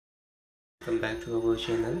Welcome back to our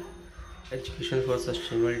channel Education for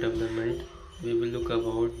Sustainable Development. We will look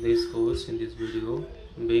about this course in this video.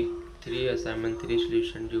 Big 3 assignment 3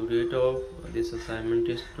 solution. Due date of this assignment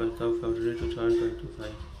is 12th of February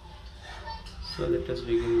 2025. So let us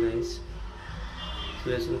begin, guys.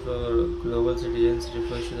 Lesson for global citizens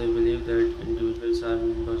refers to the belief that individuals are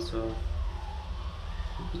members of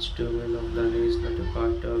which domain of learning is not a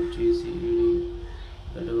part of GCED.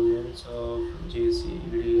 The domains of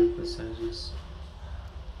GCED emphasizes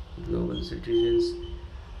global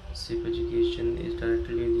citizenship education is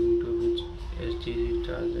directly linked to which SDG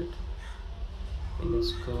target.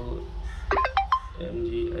 UNESCO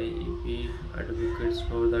MGIEP advocates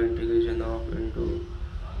for the integration of into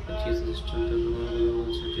the system to promote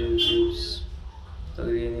global citizenships. The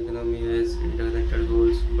green economy has interconnected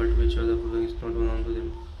goals, but which of the following is not one of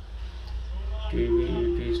them?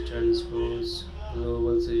 TVET stands for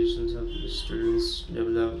Global Citizens of Students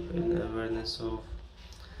Develop in Awareness of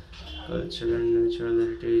Culture and Natural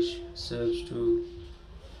Heritage. Serves to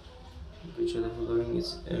which of the following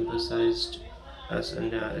is emphasized as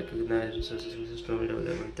and recognized resources in system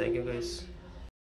development. Thank you, guys.